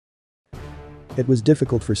It was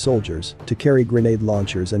difficult for soldiers to carry grenade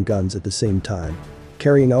launchers and guns at the same time.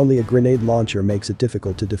 Carrying only a grenade launcher makes it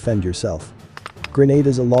difficult to defend yourself. Grenade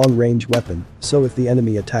is a long-range weapon, so if the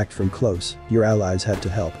enemy attacked from close, your allies had to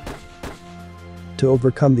help. To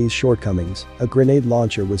overcome these shortcomings, a grenade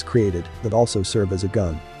launcher was created that also served as a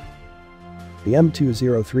gun. The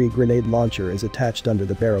M203 grenade launcher is attached under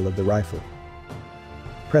the barrel of the rifle.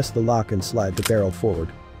 Press the lock and slide the barrel forward.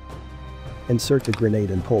 Insert the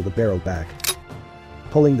grenade and pull the barrel back.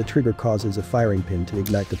 Pulling the trigger causes a firing pin to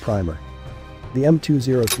ignite the primer. The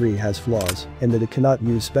M203 has flaws in that it cannot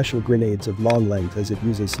use special grenades of long length as it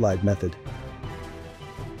uses slide method.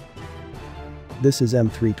 This is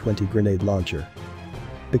M320 grenade launcher.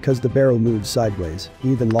 Because the barrel moves sideways,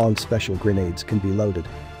 even long special grenades can be loaded.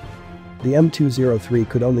 The M203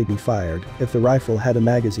 could only be fired if the rifle had a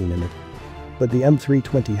magazine in it. But the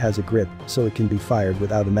M320 has a grip, so it can be fired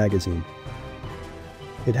without a magazine.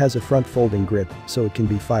 It has a front folding grip, so it can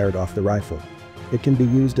be fired off the rifle. It can be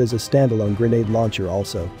used as a standalone grenade launcher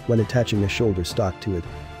also, when attaching a shoulder stock to it.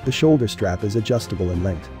 The shoulder strap is adjustable in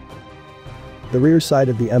length. The rear side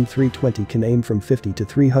of the M320 can aim from 50 to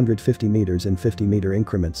 350 meters in 50-meter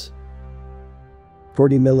increments.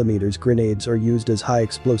 40mm grenades are used as high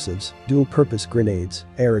explosives, dual-purpose grenades,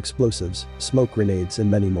 air explosives, smoke grenades and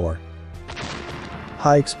many more.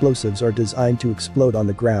 High explosives are designed to explode on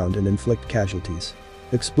the ground and inflict casualties.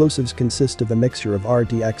 Explosives consist of a mixture of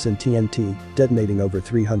RDX and TNT, detonating over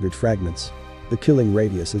 300 fragments. The killing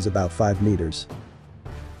radius is about 5 meters.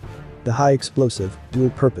 The high explosive, dual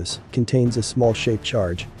purpose, contains a small shaped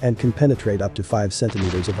charge and can penetrate up to 5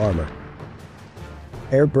 centimeters of armor.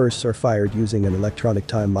 Air bursts are fired using an electronic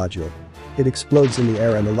time module. It explodes in the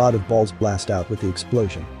air and a lot of balls blast out with the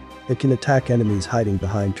explosion. It can attack enemies hiding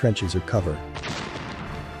behind trenches or cover.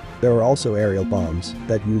 There are also aerial bombs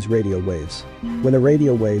that use radio waves. When a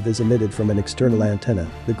radio wave is emitted from an external antenna,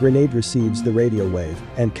 the grenade receives the radio wave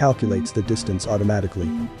and calculates the distance automatically.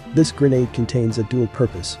 This grenade contains a dual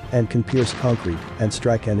purpose and can pierce concrete and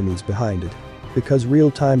strike enemies behind it. Because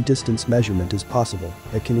real-time distance measurement is possible,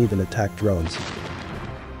 it can even attack drones.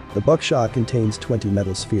 The buckshot contains 20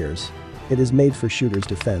 metal spheres. It is made for shooter's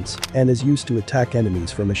defense and is used to attack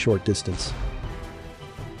enemies from a short distance.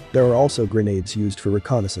 There are also grenades used for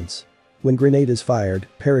reconnaissance. When grenade is fired,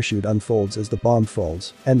 parachute unfolds as the bomb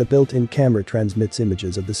falls, and the built-in camera transmits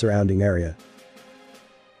images of the surrounding area.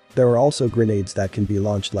 There are also grenades that can be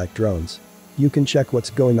launched like drones. You can check what's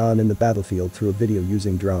going on in the battlefield through a video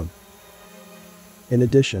using drone. In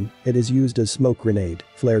addition, it is used as smoke grenade,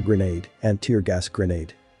 flare grenade, and tear gas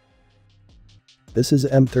grenade. This is a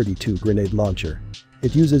M32 grenade launcher.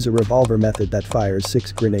 It uses a revolver method that fires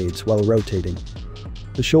 6 grenades while rotating.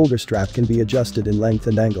 The shoulder strap can be adjusted in length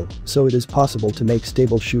and angle, so it is possible to make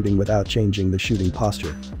stable shooting without changing the shooting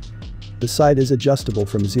posture. The sight is adjustable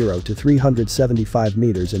from 0 to 375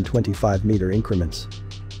 meters in 25-meter increments.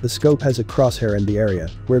 The scope has a crosshair in the area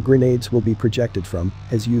where grenades will be projected from,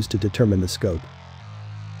 is used to determine the scope.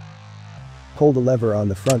 Pull the lever on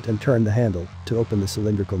the front and turn the handle to open the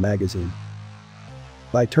cylindrical magazine.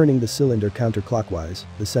 By turning the cylinder counterclockwise,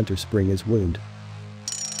 the center spring is wound.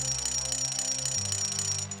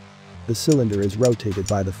 The cylinder is rotated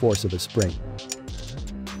by the force of a spring.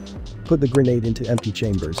 Put the grenade into empty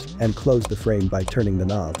chambers and close the frame by turning the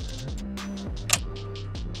knob.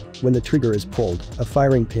 When the trigger is pulled, a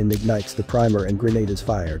firing pin ignites the primer and grenade is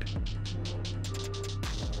fired.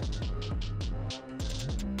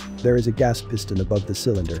 There is a gas piston above the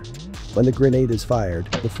cylinder. When the grenade is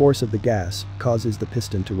fired, the force of the gas causes the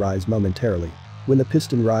piston to rise momentarily. When the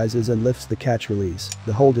piston rises and lifts the catch release,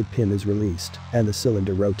 the holded pin is released and the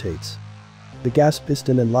cylinder rotates. The gas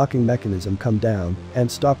piston and locking mechanism come down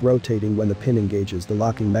and stop rotating when the pin engages the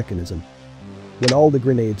locking mechanism. When all the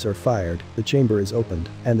grenades are fired, the chamber is opened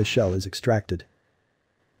and the shell is extracted.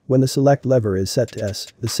 When the select lever is set to S,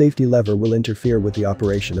 the safety lever will interfere with the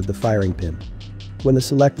operation of the firing pin. When the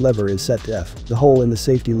select lever is set to F, the hole in the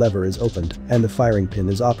safety lever is opened and the firing pin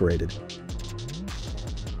is operated.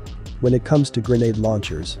 When it comes to grenade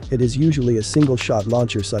launchers, it is usually a single-shot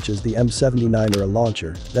launcher such as the M79 or a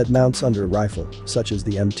launcher that mounts under a rifle, such as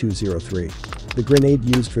the M203. The grenade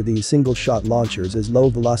used for these single-shot launchers is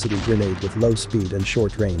low-velocity grenade with low speed and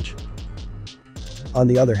short range. On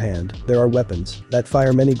the other hand, there are weapons that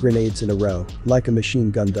fire many grenades in a row, like a machine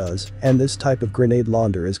gun does, and this type of grenade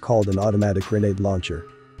launcher is called an automatic grenade launcher.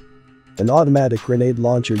 An automatic grenade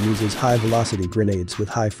launcher uses high-velocity grenades with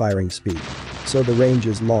high firing speed, so the range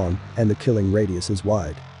is long and the killing radius is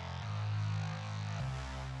wide.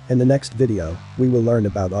 In the next video, we will learn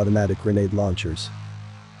about automatic grenade launchers.